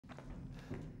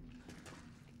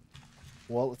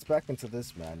Well, it's back into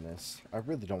this madness. I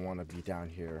really don't want to be down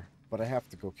here, but I have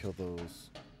to go kill those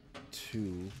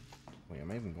two. Wait,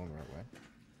 am I even going the right way?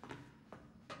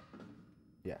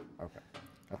 Yeah, okay.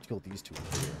 I have to kill these two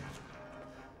over here.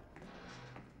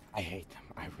 I hate them.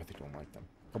 I really don't like them.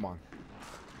 Come on.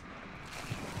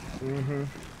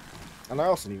 And I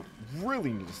also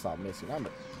really need to stop missing. I'm a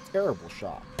terrible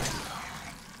shot.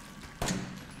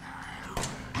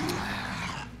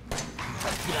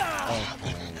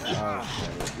 Okay.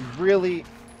 Really?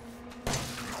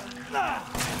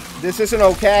 This isn't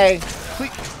okay.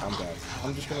 Please. I'm dead.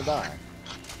 I'm just gonna die.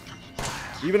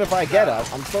 Even if I get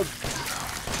up, I'm still...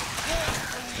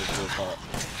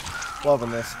 Loving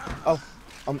this. Oh.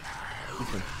 Ethan,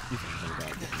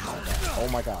 oh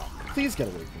my god. Please get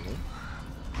away from me.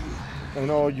 I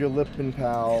know you're lippin'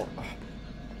 pal.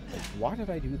 Why did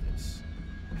I do this?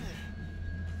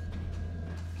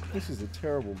 This is a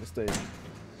terrible mistake.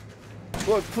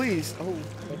 Look, please. Oh,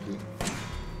 thank you.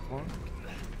 Come on.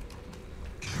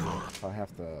 I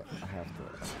have to.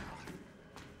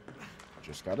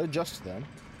 Just gotta adjust them.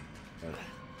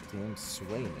 Damn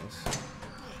swayness.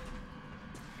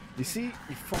 You see?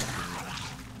 You fucking...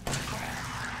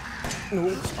 No.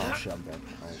 Oh, shit, I'm dead.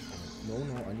 Oh,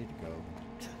 no, I need to go.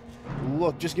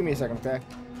 Look, just give me a second, okay?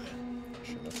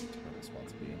 Shit, that's a terrible spot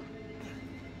to be in.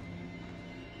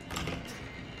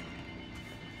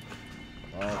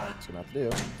 Oh, that's gonna have to do.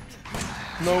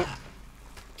 No.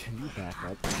 Can you back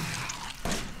up?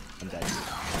 I'm dead.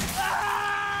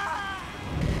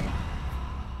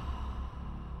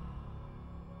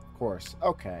 Of course.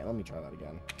 Okay, let me try that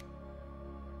again.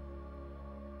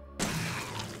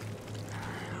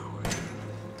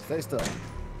 Stay still.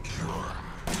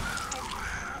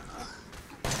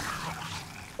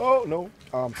 Oh, no.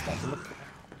 I'm stuck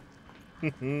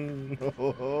in the...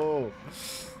 No.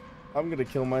 I'm gonna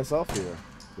kill myself here.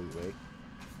 Wait, wait.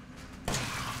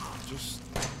 Just...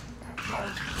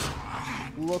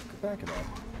 Look back at that.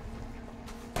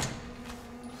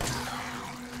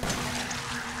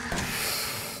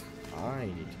 I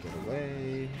need to get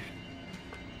away.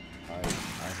 I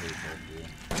hate both of you.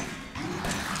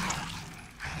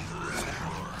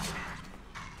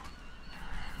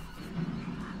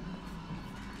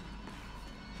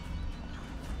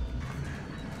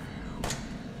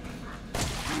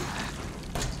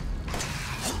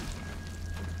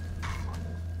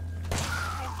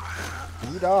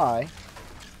 You die.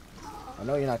 I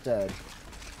know you're not dead.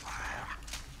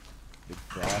 Big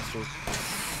bastard.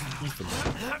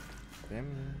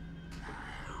 Damn.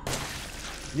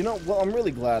 You know, well, I'm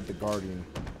really glad the Guardian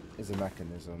is a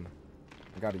mechanism.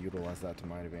 I gotta utilize that to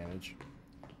my advantage.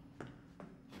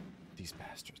 These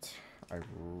bastards. I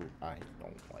don't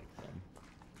like them.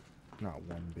 Not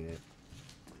one bit.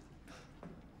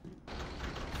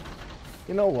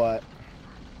 You know what?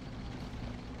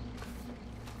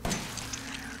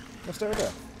 Let's stay right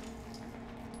there.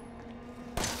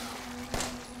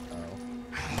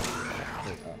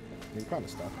 Wait, you're kind of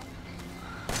stuck.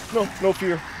 No, no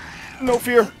fear. No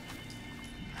fear.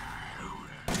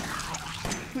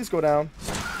 Please go down.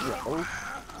 Yeah, oh,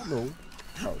 no.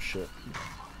 Oh, shit.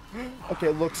 Okay,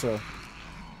 look, sir.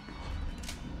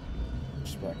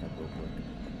 Just back up real quick.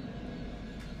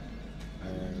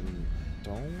 And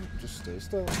don't just stay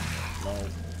still. No.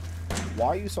 Why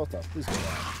are you so tough? Please go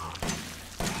down.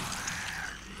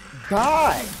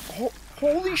 Die!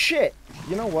 Holy shit!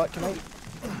 You know what? Can I...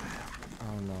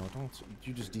 Oh no, don't...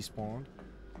 You just despawned?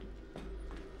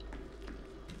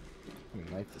 Let me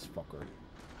knife this fucker.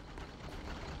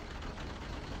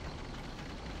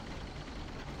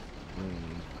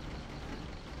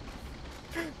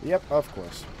 Yep, of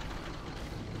course.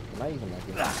 Not even like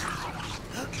it.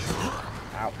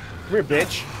 Ow. Come here,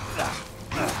 bitch!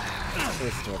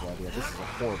 This is a terrible idea. This is a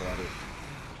horrible idea.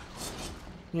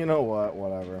 You know what?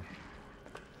 Whatever.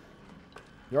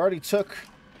 You already took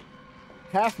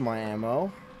half my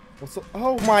ammo. What's the...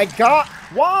 Oh my god!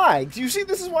 Why? Do you see?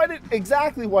 This is why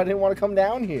exactly why I didn't want to come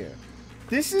down here.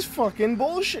 This is fucking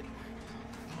bullshit.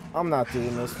 I'm not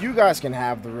doing this. You guys can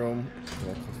have the room.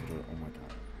 Oh my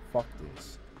god. Fuck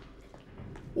this.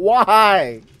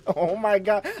 Why? Oh my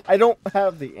god. I don't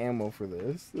have the ammo for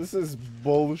this. This is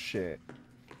bullshit.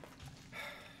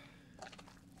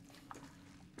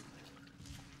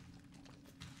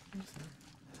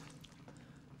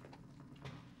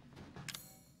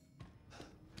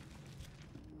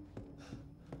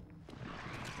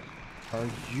 Are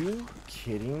you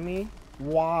kidding me?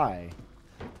 Why?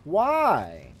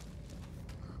 Why?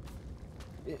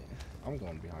 I'm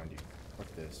going behind you. Fuck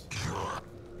this.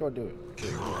 Go do it. Do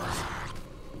it.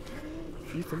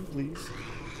 Ethan, please.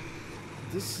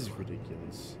 This is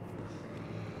ridiculous.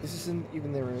 This isn't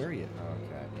even their area.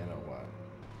 Okay, you know what?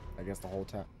 I guess the whole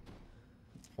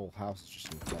whole house is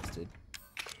just infested.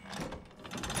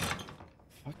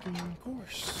 Fucking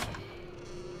course.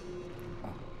 Oh,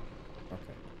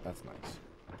 okay, that's nice.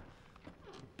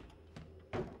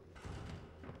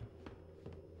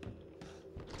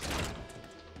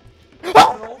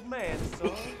 An old man,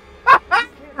 son.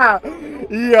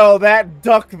 Yo, that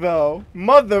duck though.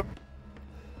 Mother.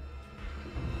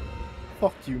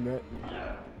 Fuck you, man.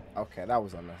 Okay, that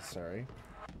was unnecessary.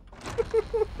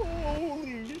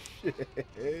 Holy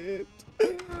shit.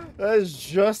 That's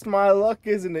just my luck,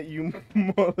 isn't it, you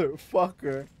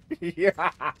motherfucker?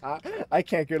 Yeah. I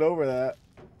can't get over that.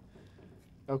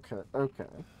 Okay, okay.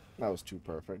 That was too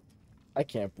perfect. I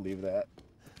can't believe that.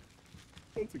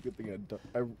 It's a good thing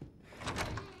I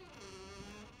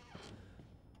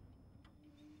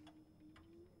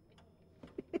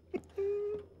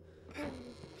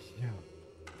yeah.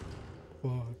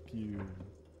 Fuck you.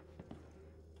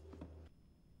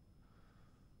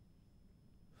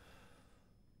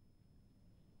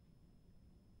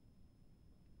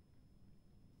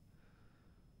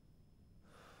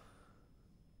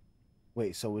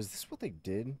 Wait, so is this what they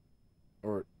did?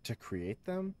 Or to create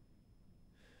them?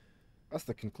 That's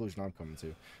the conclusion I'm coming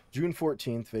to. June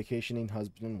 14th, vacationing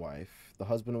husband and wife. The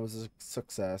husband was a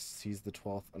success. He's the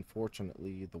 12th.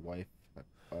 Unfortunately, the wife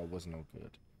was no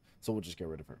good. So we'll just get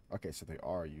rid of her. Okay, so they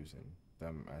are using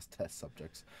them as test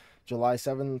subjects. July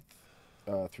 7th,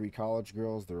 3 college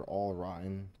girls. They're all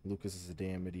rotten. Lucas is a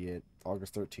damn idiot.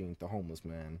 August 13th, the homeless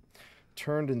man.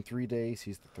 Turned in 3 days.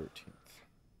 He's the 13th.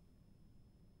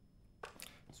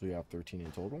 So you have 13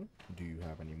 in total. Do you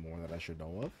have any more that I should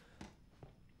know of?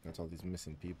 That's all these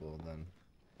missing people then,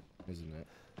 isn't it?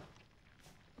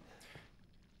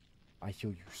 I hear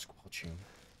you squelching.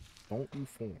 Don't you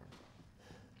form.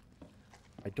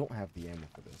 I don't have the ammo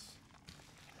for this.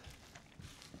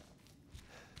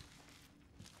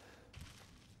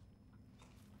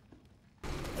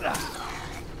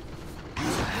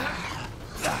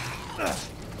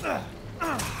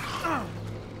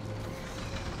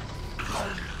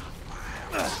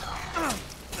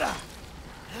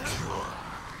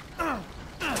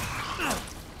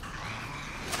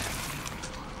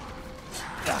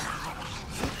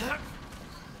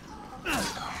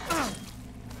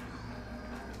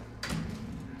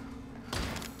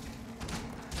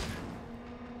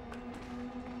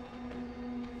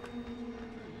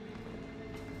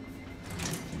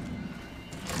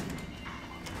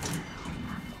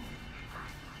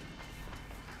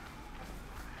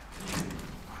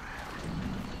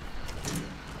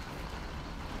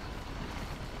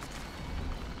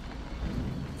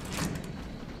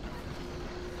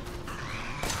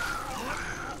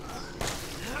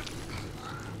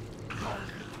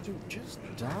 Dude, just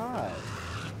die.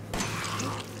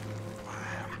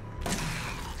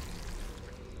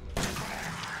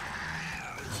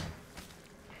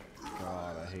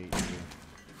 God, I hate you.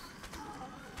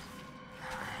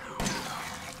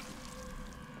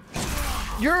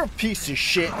 You're a piece of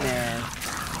shit, man.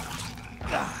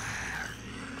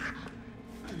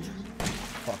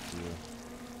 Fuck you.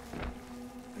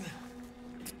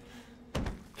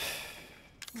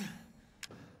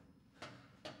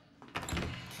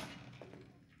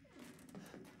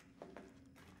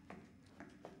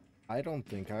 I don't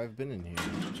think I've been in here.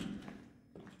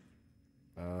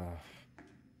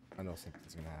 I know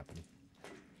something's gonna happen.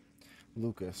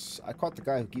 Lucas. I caught the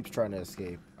guy who keeps trying to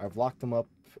escape. I've locked him up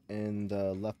in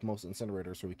the leftmost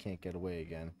incinerator so he can't get away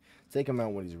again. Take him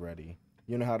out when he's ready.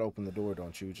 You know how to open the door,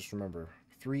 don't you? Just remember,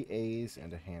 3 A's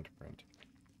and a handprint.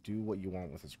 Do what you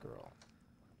want with this girl.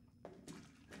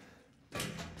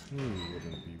 He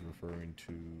wouldn't be referring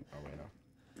to... Oh, wait, no.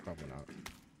 Probably not.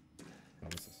 No,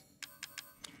 what's this?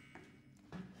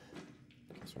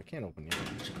 Okay, so I can't open it.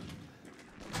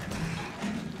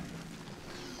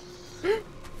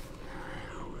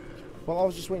 Well, I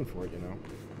was just waiting for it, you know.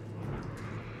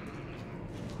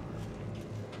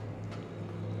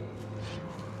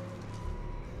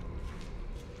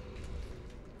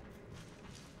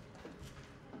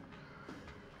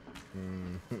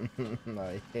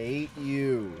 I hate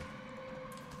you.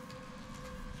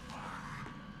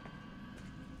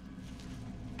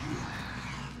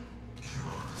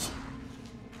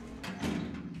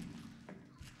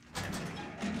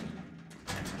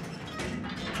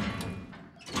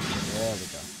 There we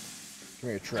go. Come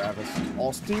here, Travis.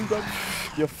 All steamed up.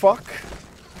 You fuck.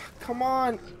 Come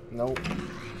on. Nope.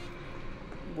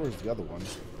 Where's the other one?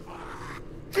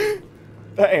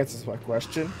 That answers my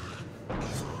question.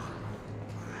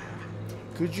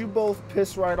 Could you both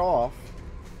piss right off?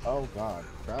 Oh god,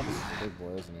 Travis is a big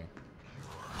boy, isn't he?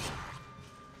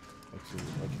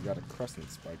 Like you got a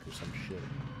crescent spike or some shit.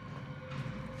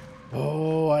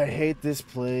 Oh, I hate this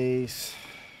place.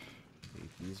 I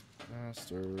hate these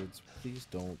bastards. Please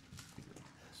don't.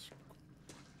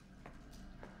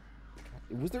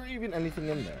 Was there even anything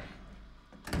in there?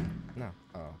 No.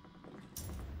 Oh.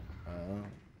 Well,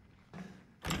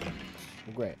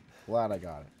 great. Glad I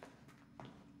got it.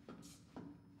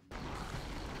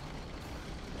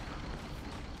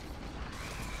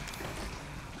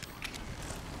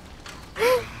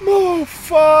 Oh,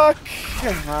 fuck!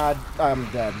 God, I'm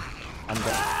dead. I'm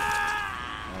dead.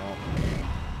 Well,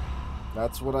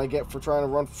 that's what I get for trying to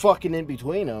run fucking in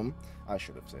between them. I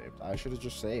should have saved. I should have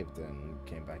just saved and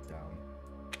came back down.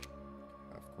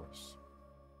 Of course.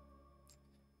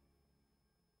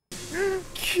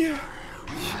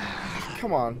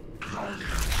 Come on.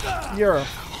 You're a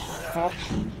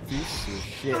fucking piece of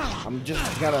shit. I'm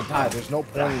just gonna die. There's no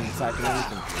point in attacking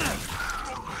anything.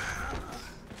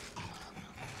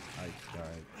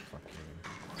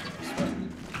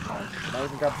 I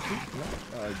even got the key.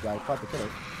 No, I caught the killer.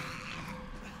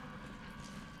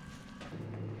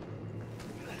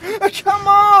 Come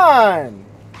on!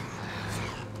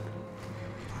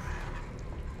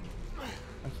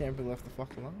 I can't be left the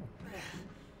fuck alone.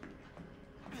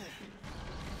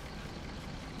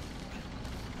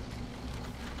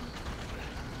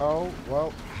 Oh,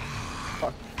 well.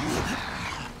 Fuck.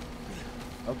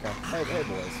 Okay. Hey,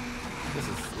 boys. This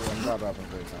is... I'm not having a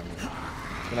great time here.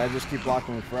 Can I just keep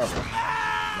blocking me forever?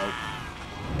 Nope.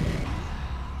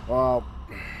 Well,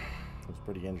 I was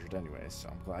pretty injured anyway, so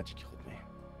I'm glad you killed me.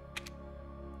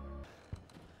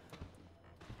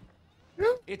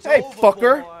 It's hey, over,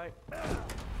 fucker! boy.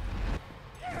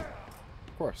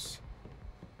 Of course.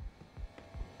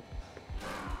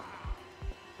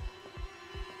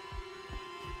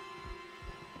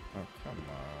 Oh, come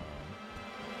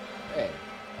on. Hey,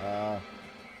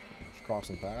 just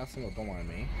crossing past him, don't mind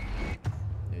me.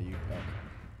 Yeah, you.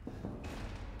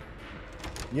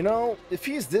 You know, if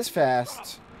he's this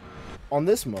fast on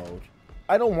this mode,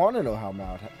 I don't want to know how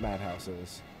Madhouse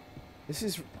is. This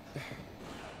is.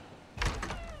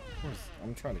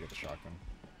 I'm trying to get the shotgun.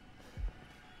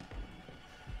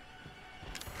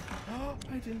 Oh,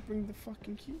 I didn't bring the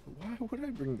fucking key. Why would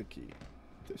I bring the key?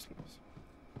 There's no.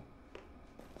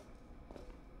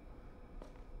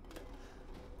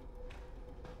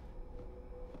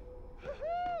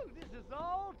 This is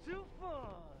all too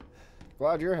fun.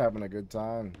 Glad you're having a good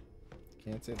time.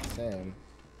 Can't say the same.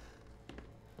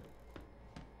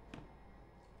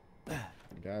 You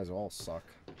guys all suck.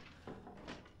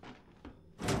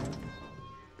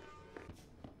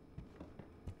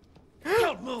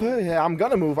 Yeah, I'm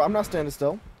gonna move. I'm not standing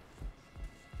still.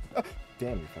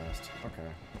 Damn, you're fast.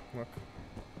 Okay. Look.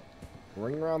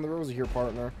 Ring around the rosy here,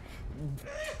 partner.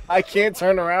 I can't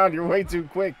turn around. You're way too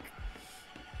quick.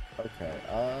 Okay.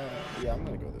 Yeah, I'm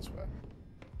gonna go this way.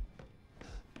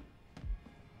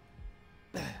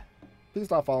 Please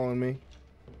stop following me.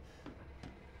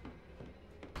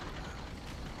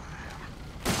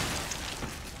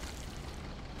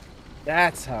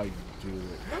 That's how you do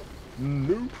it.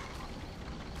 Nope.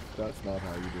 That's not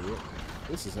how you do it.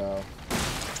 This is how.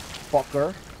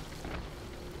 Fucker.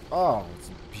 Oh,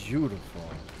 it's beautiful.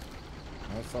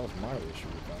 That solves my issue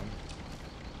with them.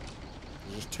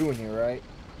 There's just two in here, right?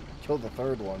 Killed the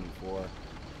third one before.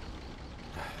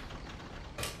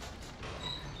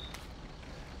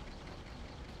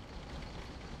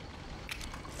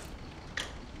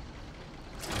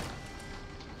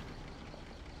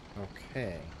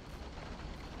 Okay.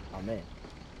 I'm in.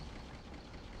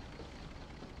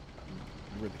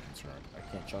 I'm really concerned. I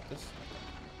can't shut this.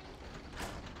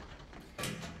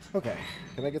 Okay.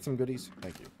 Can I get some goodies?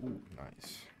 Thank you. Ooh,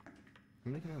 nice.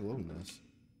 How many can I load in this?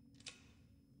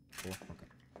 4? Okay.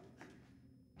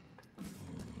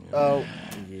 Oh,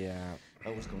 yeah.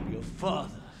 I was gonna be a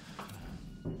father.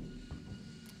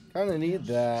 Kinda need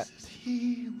that.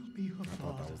 He will be her I thought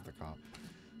father. that was the cop.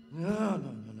 No.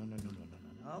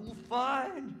 I will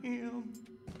find him,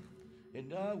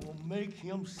 and I will make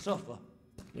him suffer.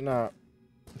 You're not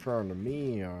referring to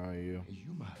me, are you? And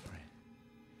you, my friend,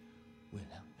 will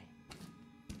help me.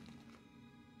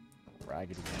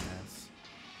 Raggedy ass.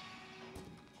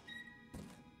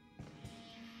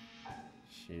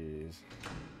 Jeez.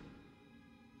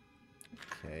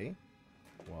 Okay.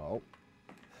 Well.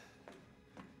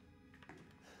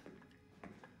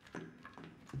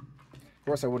 Of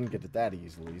course I wouldn't get it that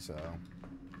easily, so.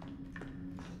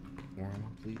 More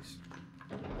ammo, please.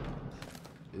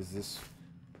 Is this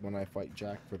when I fight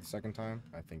Jack for the second time?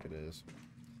 I think it is.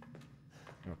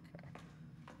 Okay.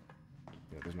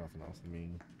 Yeah, there's nothing else. I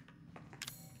mean,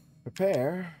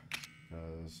 prepare.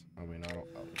 Because, I mean, I don't.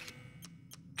 Oh.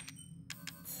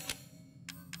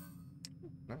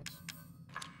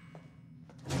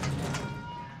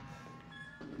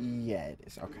 Yeah, it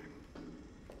is. Okay.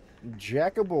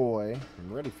 Jack-a-boy.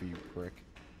 I'm ready for you, prick.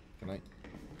 Can I?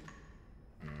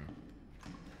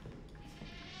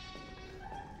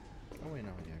 Oh, wait,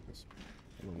 no. Yeah, because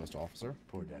hello, Mr. Officer.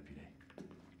 Poor deputy.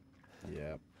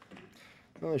 Yep.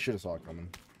 Well, they should have saw it coming.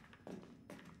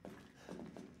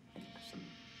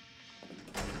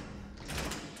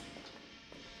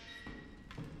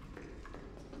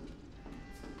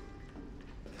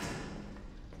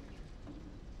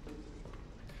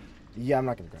 Yeah, I'm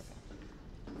not gonna grab that.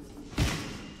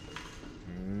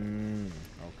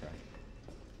 Okay.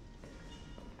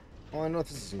 Well, I know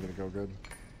this isn't gonna go good.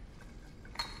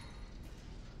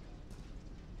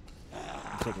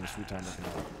 I'm taking a sweet time looking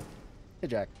at it. Hey,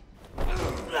 Jack.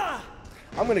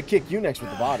 I'm gonna kick you next with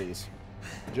the bodies.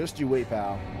 Just you wait,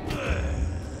 pal.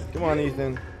 Come on,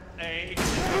 Ethan. Hey,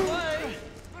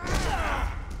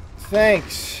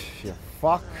 Thanks, you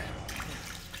fuck.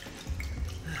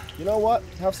 You know what?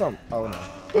 Have some. Oh, no.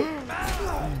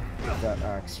 That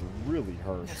axe really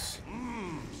hurts.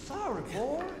 sorry,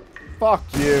 boy. Fuck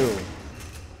you.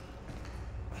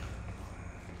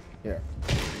 Here.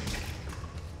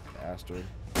 Bastard.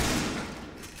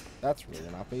 That's really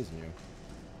not phasing you.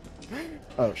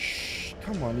 Oh, shh.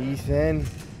 Come on, Ethan.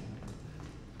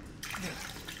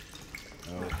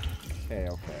 Okay.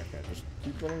 Just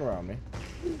keep running around me.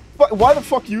 But why the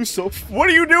fuck you so... What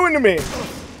are you doing to me?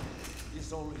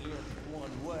 It's only in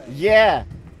one way. Yeah.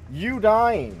 You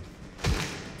dying.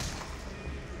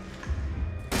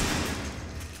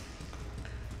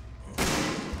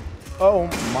 Oh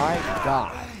my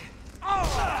god.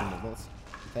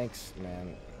 Thanks,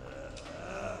 man.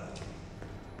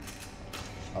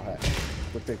 Oh, hey.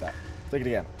 Quick, take that. Take it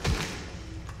again.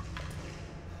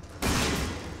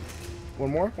 One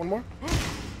more? One more?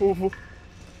 Ooh.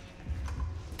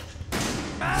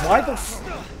 Why the f...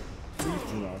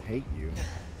 Ethan, I hate you.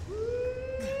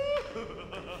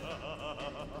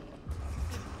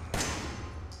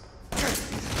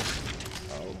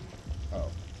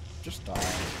 Oh. Just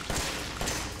die.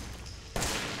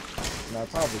 No, I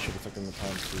probably should have taken the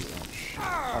time to... Oh, shit.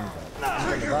 I'm dead.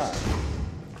 I'm gonna die.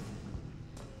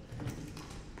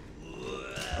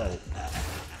 Oh.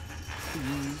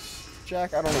 Please.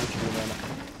 Jack, I don't know what you're doing, man.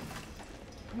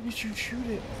 Why did you shoot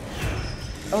it?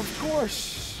 Of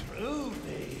course.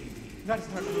 Groovy. That's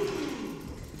not groovy.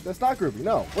 That's not groovy,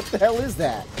 no. What the hell is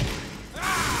that?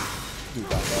 Dude,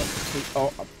 back up.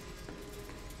 Oh.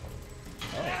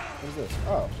 Oh, what is this?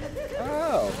 Oh.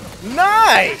 Oh.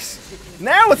 Nice!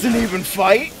 Now it's an even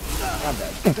fight! I'm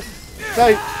dead.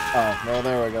 Oh, no,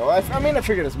 there we go. I mean, I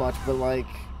figured as much, but like...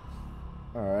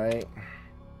 Alright.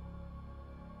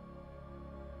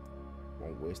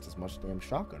 Won't waste as much damn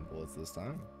shotgun bullets this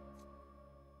time.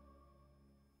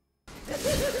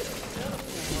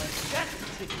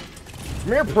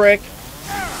 Come here, prick!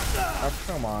 Oh,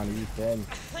 come on, Ethan.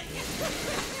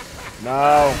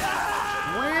 No.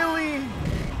 Really?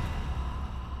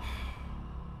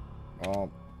 Oh.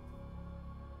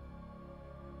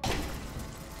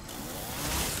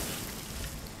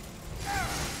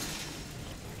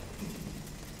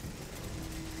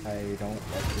 I don't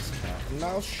like this cat.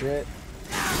 No shit.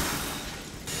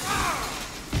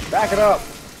 Back it up.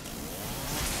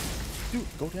 Dude,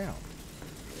 go down.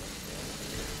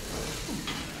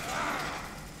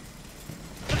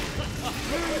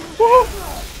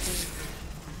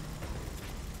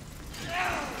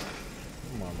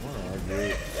 Come on, where are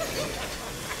you?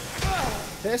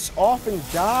 Piss off and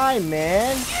die,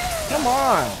 man. Come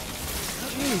on.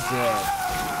 Jesus.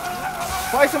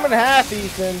 Slice him in half,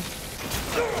 Ethan.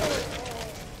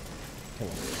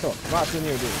 Come on. I'm not sitting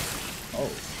here, dude. Oh.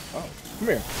 Come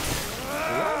here.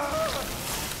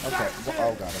 Okay.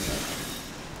 Oh, God, I'm dead.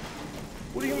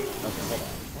 What do you mean? Okay, hold on.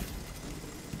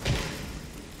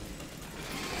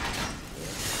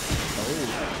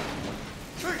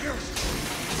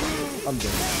 I'm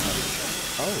dead.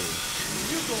 Oh.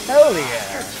 Hell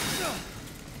yeah.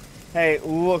 Hey,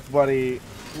 look, buddy.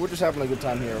 We're just having a good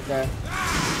time here, okay?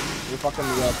 You're fucking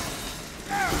me up.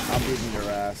 I'm beating your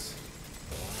ass.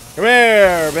 Come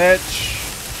here, bitch.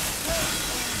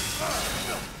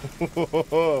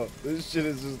 This shit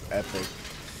is just epic.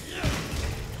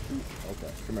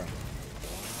 Okay, come here.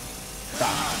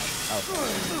 Stop. Okay.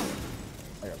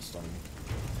 I gotta stun you.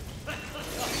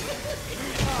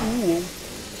 Ooh.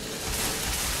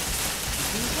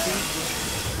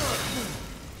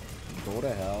 Go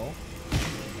to hell.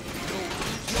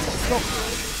 Go.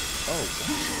 Oh.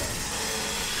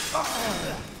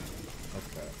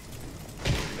 Okay.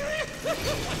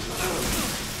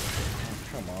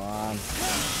 Come on.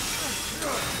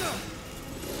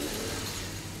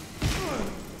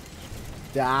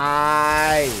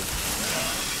 Die.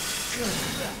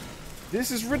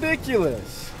 This is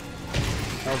ridiculous.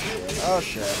 Oh shit. Oh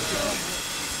shit.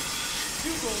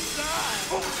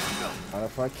 What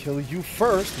if I kill you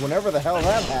first, whenever the hell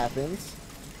that happens?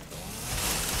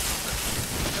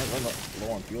 I'm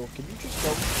low on fuel. Can you just go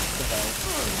to hell?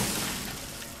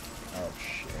 Oh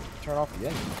shit. Turn off the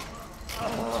engine.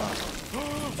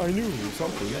 I knew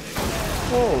something.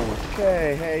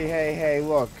 Okay, hey,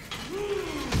 look.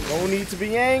 No need to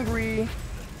be angry.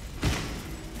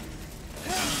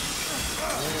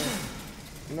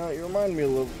 No, you remind me a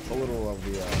little of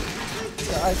the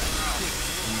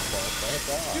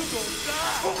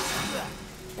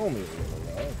only a little,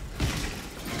 though.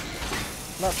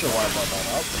 Not sure why I brought that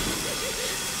up.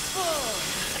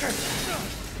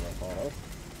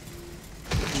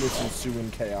 This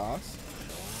ensuing chaos.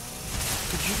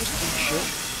 Could you just eat shit?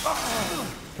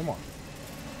 Come on.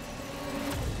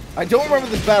 I don't remember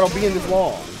this battle being this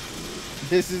long.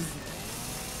 This is...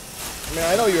 I mean,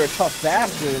 I know you're a tough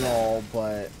bastard and all,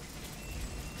 but...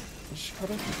 Just cut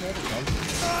off your head again.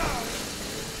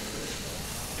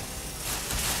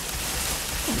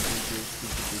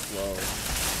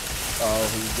 Oh,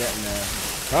 he's getting there.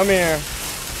 Come here.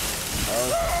 Oh,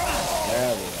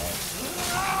 there we go.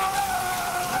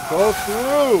 Go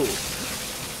through!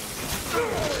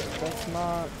 That's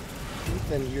not...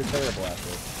 Ethan, you're terrible at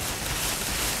this.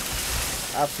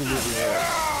 Absolutely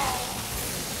terrible.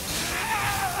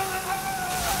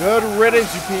 Good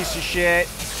riddance, you piece of shit.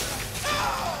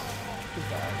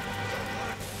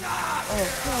 Oh,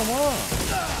 come on.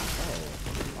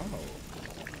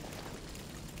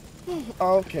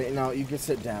 Oh. Okay, no, you can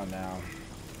sit down now.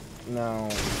 No.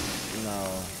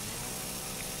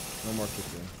 No more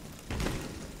kicking.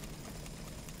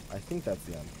 I think that's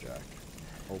the end, Jack.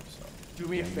 Hope so. Do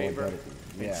me a favor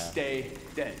and stay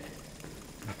dead.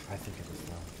 I think it is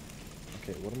now.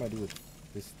 Okay, what am I doing with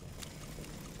this thing?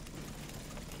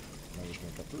 Am I just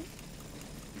gonna cut through?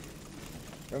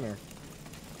 Come here.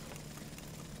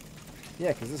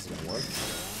 Yeah, because this is gonna work.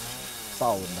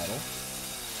 Solid metal.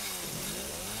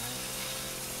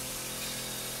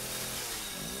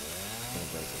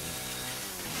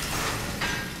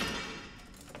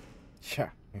 Yeah.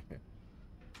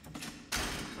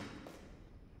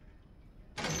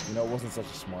 You know, it wasn't such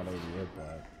a smart idea,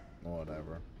 but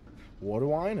whatever. What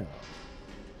do I know?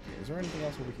 Is there anything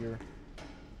else over here?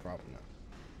 Probably not.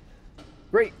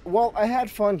 Great. Well, I had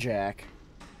fun, Jack.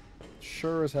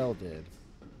 Sure as hell did.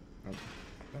 Oh,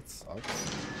 that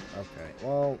sucks. Okay,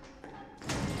 well,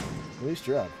 at least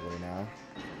you're out of the way now.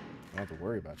 I don't have to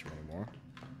worry about you anymore.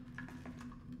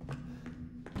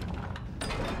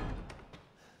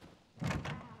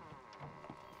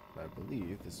 I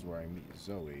believe this is where I meet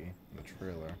Zoe in the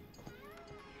trailer.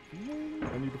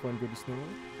 I need to find good snow.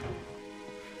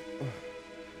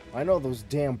 I know those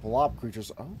damn blob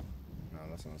creatures. Oh, no,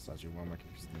 that's not a statue. Why am I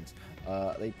confusing things?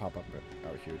 They pop up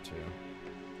out here too.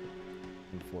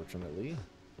 Unfortunately.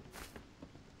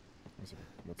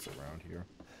 What's around here?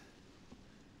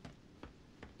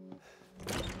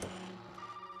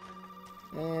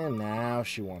 And now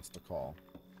she wants to call.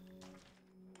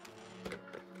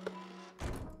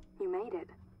 You made it.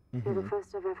 You're the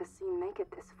first I've ever seen make it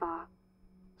this far.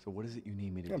 So what is it you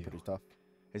need me to do? Pretty tough.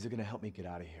 Is it gonna help me get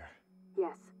out of here?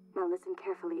 Yes. Now listen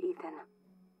carefully, Ethan.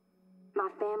 My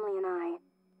family and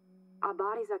our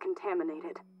bodies are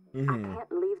contaminated. I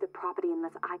can't leave the property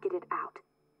unless I get it out.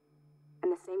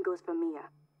 And the same goes for Mia.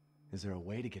 Is there a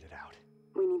way to get it out?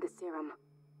 We need the serum.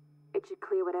 It should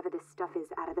clear whatever this stuff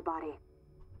is out of the body.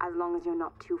 As long as you're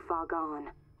not too far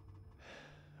gone.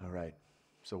 Alright,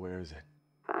 so where is it?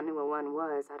 If I knew where one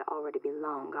was, I'd already be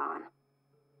long gone.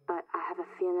 But I have a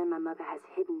feeling my mother has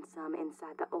hidden some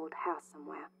inside the old house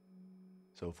somewhere.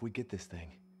 So if we get this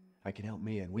thing, I can help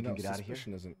Mia and we can get out of here?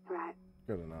 Suspicion isn't Right.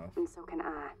 good enough. And so can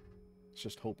I. Let's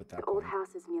just hope at that The point. old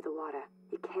house is near the water.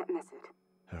 You can't miss it.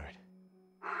 Alright.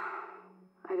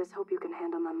 I just hope you can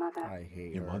handle my mother. I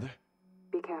hate Your her. mother?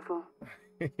 Be careful.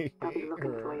 I'll be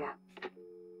looking for you.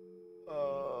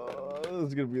 This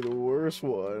is gonna be the worst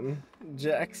one.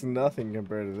 Jack's nothing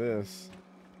compared to this.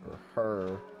 Or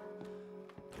her.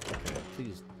 Okay,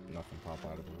 please nothing pop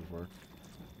out of the woodwork.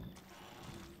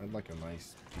 I'd like a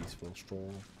nice, peaceful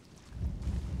stroll.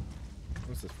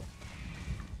 What's this for?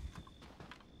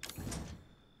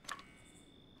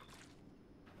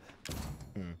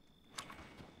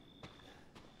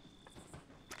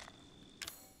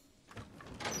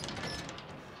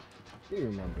 You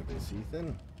remember this,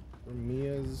 Ethan? From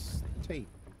Mia's tape.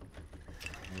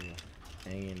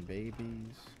 Hanging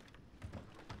babies.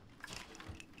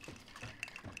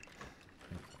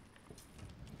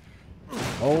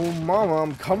 Oh, Mama,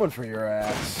 I'm coming for your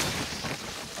ass.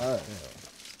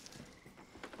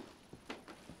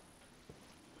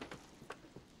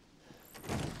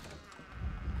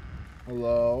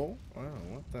 Hello? Oh,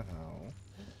 what the hell?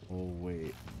 Oh,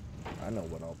 wait. I know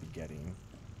what I'll be getting.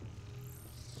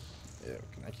 Ew,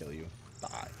 can I kill you?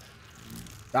 Die.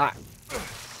 Die!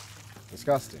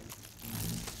 Disgusting.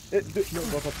 No,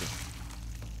 don't touch me.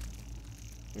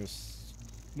 Yes.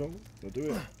 No, don't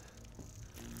do it.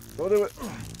 Don't do it!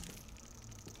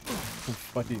 I'm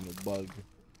fighting a bug.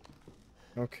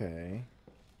 Okay.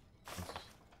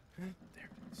 There it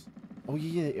is. Oh,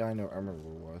 yeah, I know. I remember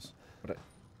where it was. But I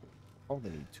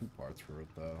probably need 2 parts for it,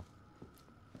 though.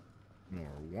 I know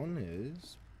where one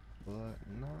is, but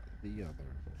not the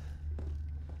other.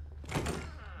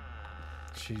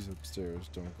 She's upstairs.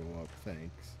 Don't go up.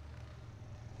 Thanks.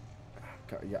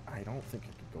 God, yeah, I don't think I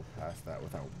could go past that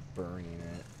without burning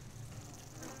it.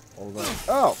 Although,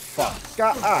 oh fuck!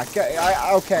 Okay.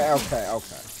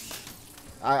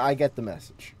 I get the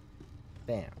message.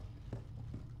 Damn.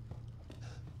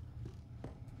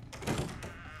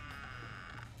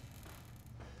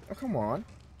 Oh, come on.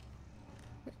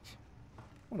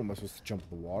 What, am I supposed to jump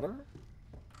in the water?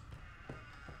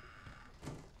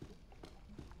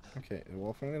 Okay,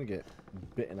 well, if I'm gonna get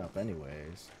bitten up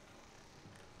anyways.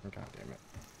 God damn it.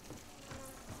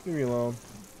 Leave me alone.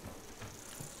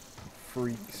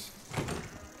 Freaks.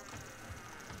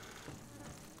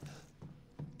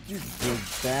 You big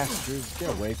bastards. Get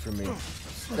away from me.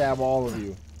 Stab all of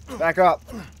you. Back up.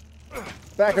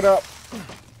 Back it up.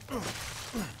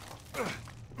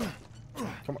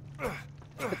 Come on.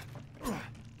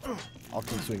 I'll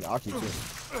keep swinging. I'll keep swinging.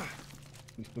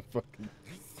 Fucking.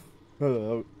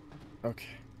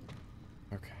 Okay.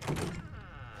 Okay. I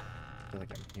feel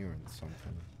like I'm hearing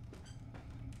something.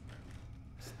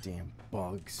 These damn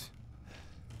bugs.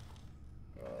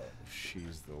 Oh,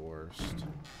 she's the worst.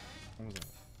 What was that?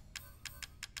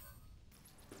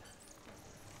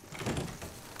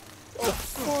 Oh,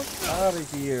 fuck out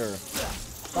of here.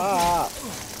 Stop.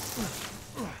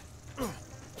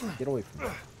 Get away from me.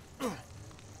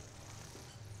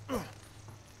 Come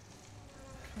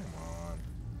on.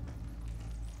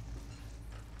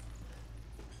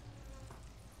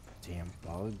 Damn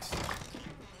bugs.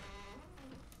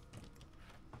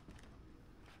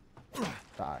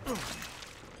 Die.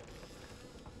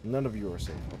 None of you are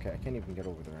safe. Okay, I can't even get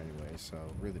over there anyway, so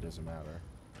it really doesn't matter.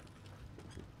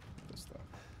 This stuff.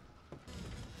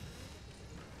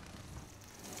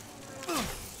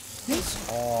 Piss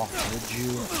off, would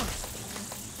you?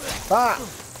 Stop!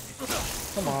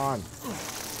 Come on.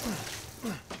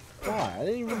 Why? I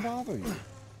didn't even bother you.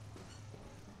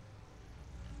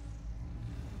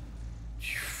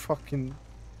 You fucking...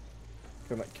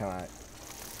 Can I...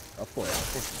 Of course.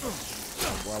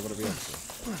 Why would I be able to?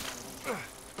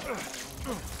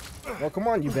 Well, come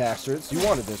on, you bastards. You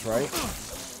wanted this, right?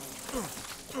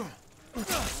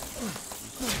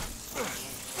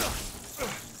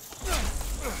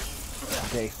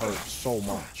 They hurt so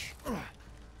much.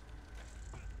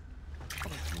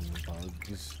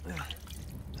 Bugs.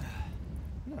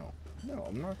 No. No,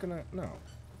 I'm not gonna... No.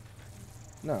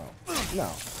 No.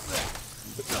 No.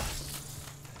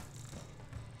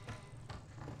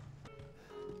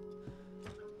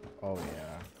 Oh,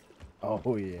 yeah.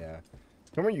 Oh, yeah.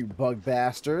 Come here, you bug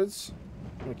bastards.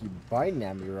 You keep biting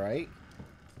at me, right?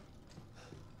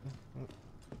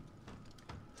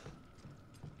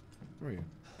 Where are you?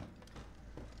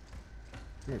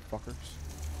 Come here, fuckers.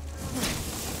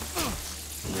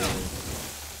 Really?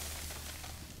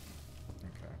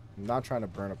 Okay. I'm not trying to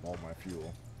burn up all my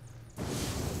fuel.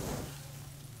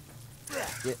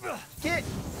 Get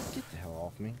the hell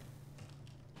off me.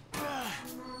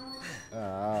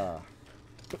 Ah.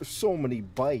 There's so many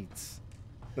bites.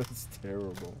 That's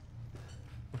terrible.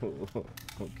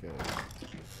 Okay.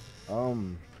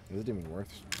 Is it even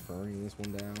worth burning this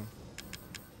one down?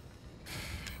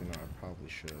 You know, I probably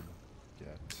should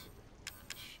get...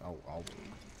 I'll wait.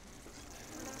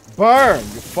 Burn,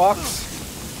 you fucks!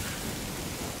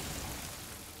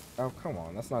 Oh, come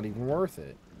on. That's not even worth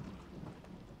it.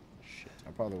 Shit.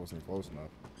 I probably wasn't close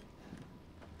enough.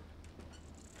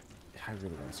 I really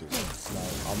want to see this. No,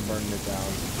 I'm burning it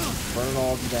down. Burn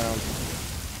all of you down.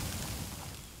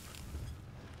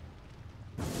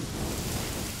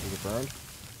 Is it burned?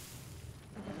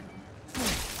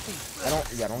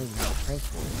 I don't even have a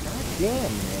transport. God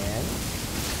damn, man.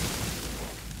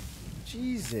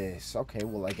 Jesus. Okay,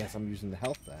 well, I guess I'm using the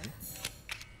health then.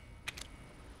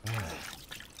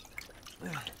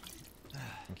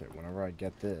 Okay, whenever I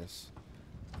get this,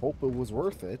 hope it was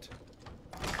worth it.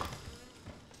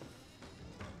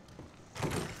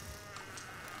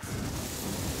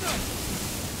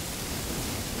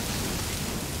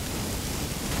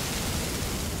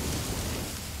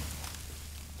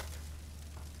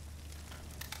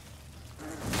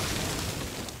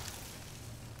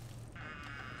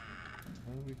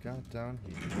 got down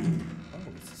here? Oh,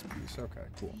 this is peace. Okay,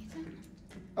 cool.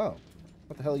 Oh,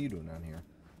 what the hell are you doing down here?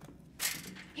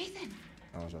 Ethan!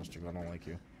 Oh, Josh, I don't like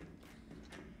you.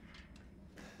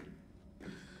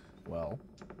 Well.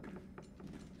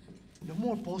 No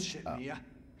more bullshit, Mia.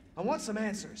 I want some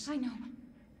answers. I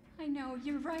know,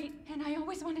 you're right, and I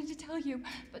always wanted to tell you,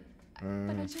 but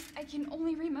I can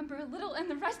only remember a little, and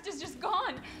the rest is just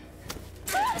gone.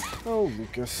 Oh,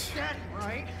 Lucas. Daddy,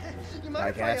 right? You I mind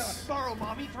if I guess. borrow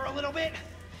Mommy for a little bit?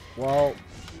 Well,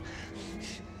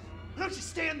 Why don't you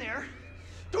stand there?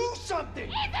 Do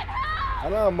something! I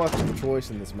don't have much of a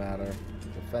choice in this matter.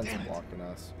 The fence is blocking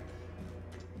us.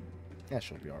 Yeah,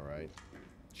 she'll be alright.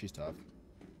 She's tough.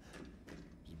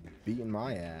 She's beating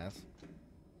my ass.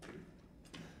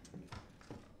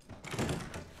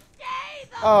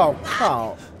 Oh,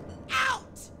 oh.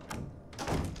 Out!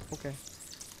 Okay.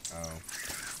 Oh.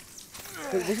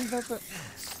 Wait, wasn't that the...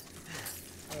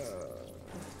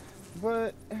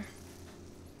 but...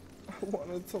 I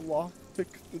wanted to lockpick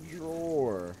the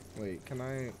drawer. Wait, can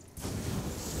I...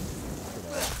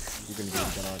 You're gonna do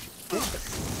it again, aren't you?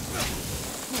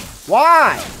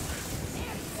 Why? What?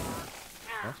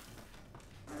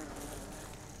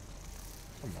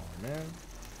 Come on, man.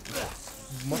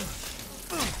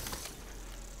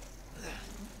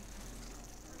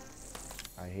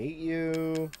 I hate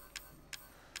you.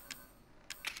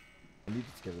 I need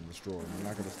to get in this drawer. You're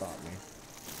not gonna stop me.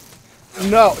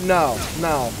 No, no,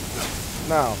 no,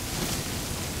 no,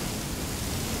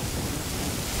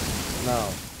 no.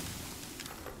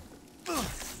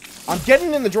 I'm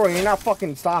getting in the drawer. You're not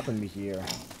fucking stopping me here. I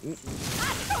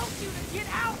told you to get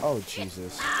out! Oh,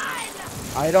 Jesus.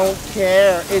 I don't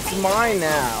care. It's mine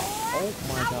now. Oh,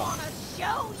 my God. I want to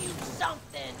show you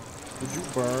something! Did you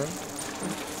burn?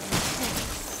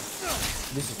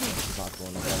 This is not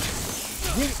going on.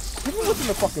 Give me what's in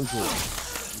the fucking drawer.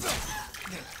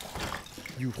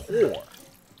 You whore.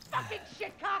 Fucking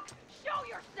shitcock! Show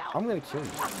yourself! I'm gonna kill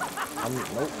you.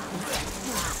 Nope.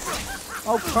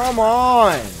 Oh, come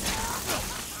on!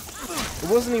 It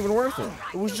wasn't even worth it.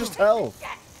 It was just hell.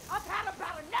 I've had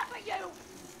about enough of you!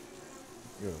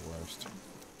 You're the worst.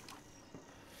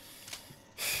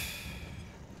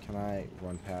 Can I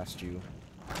run past you?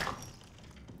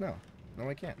 No. No,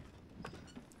 I can't. Come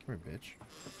here, bitch.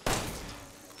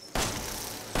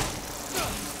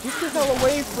 Get the hell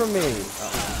away from me!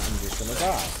 I'm just gonna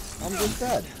die. I'm just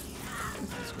dead.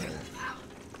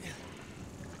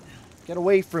 Get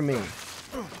away from me!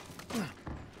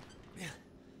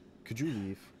 Could you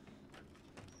leave?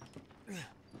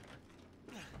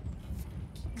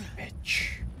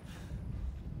 Bitch.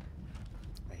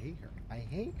 I hate her. I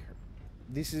hate her.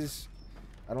 This is...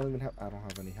 I don't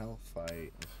have any health.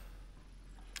 You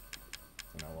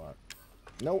know what?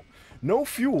 No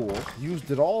fuel.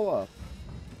 Used it all up.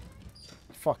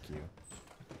 Fuck you.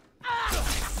 I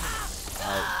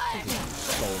hate you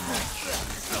so much.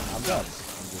 I'm done. I'm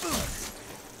just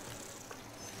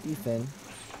done. Ethan.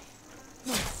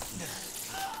 God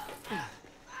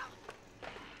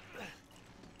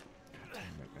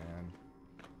damn it, man.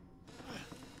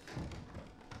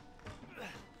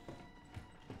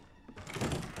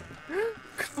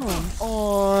 Come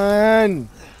on!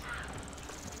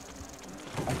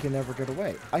 I can never get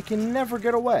away. I can never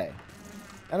get away.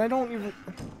 And I don't even...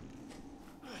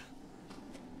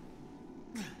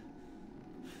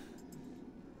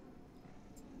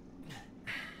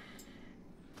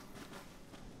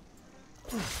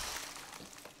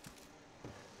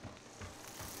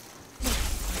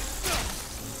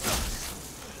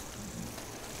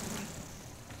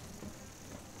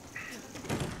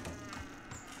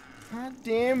 God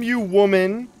damn you,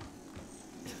 woman!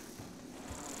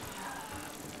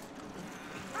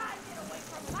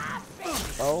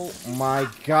 Oh my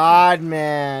God,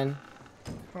 man!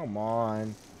 Come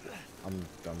on! I'm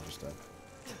just dead.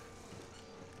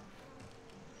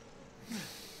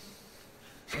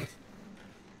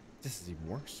 This is even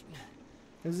worse.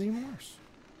 This is even worse.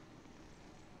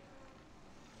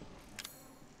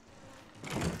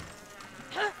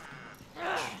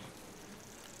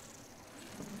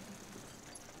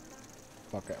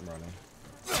 Fuck it, I'm running.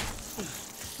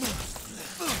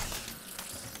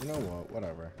 You know what?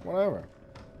 Whatever. Whatever.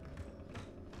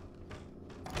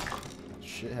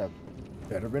 Shit have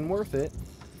better been worth it.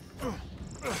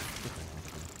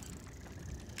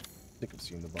 Sick of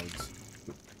seeing the bugs.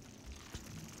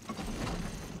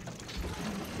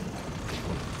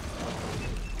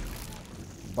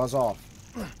 Buzz off.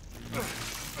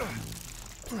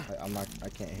 I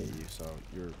can't hit you, so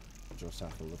you're just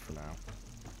have to live for now.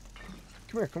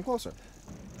 Come here, come closer.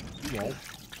 You won't.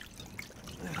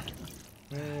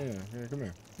 Yeah, come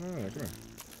here. Yeah, come here.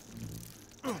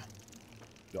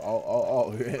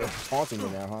 Oh, it's haunting me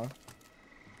now, huh?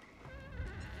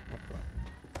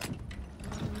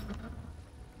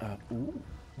 Ooh,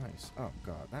 nice. Oh,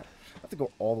 God. I have to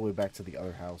go all the way back to the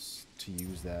other house to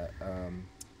use that.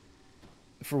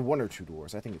 For 1 or 2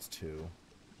 doors. I think it's 2.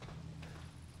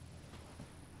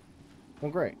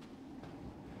 Well, great.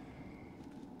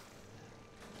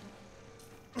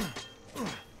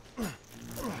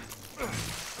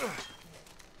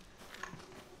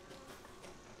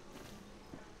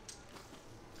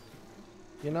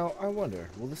 You know, I wonder,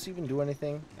 will this even do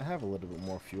anything? I have a little bit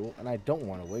more fuel, and I don't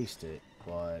want to waste it,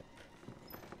 but...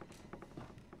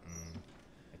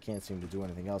 I can't seem to do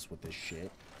anything else with this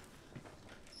shit.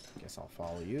 Guess I'll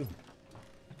follow you.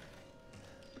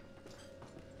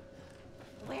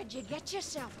 Where'd you get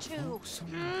yourself to? Oh,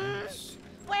 someone else.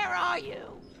 Where are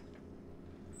you?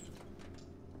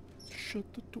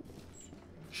 Shut the door.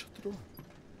 Shut the door.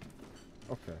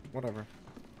 Okay, whatever.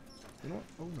 You know what?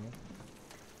 Oh, no.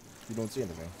 You don't see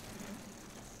anything.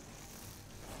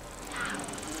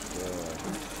 Good.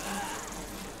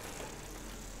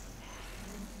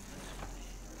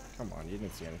 Come on, you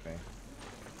didn't see anything.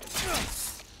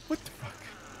 What the fuck?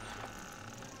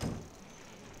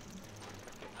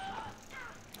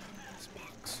 This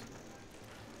box.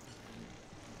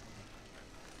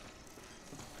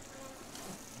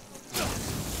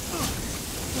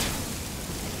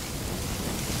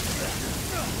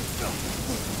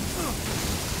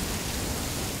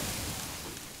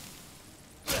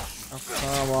 Oh,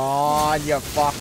 come on, you fuck.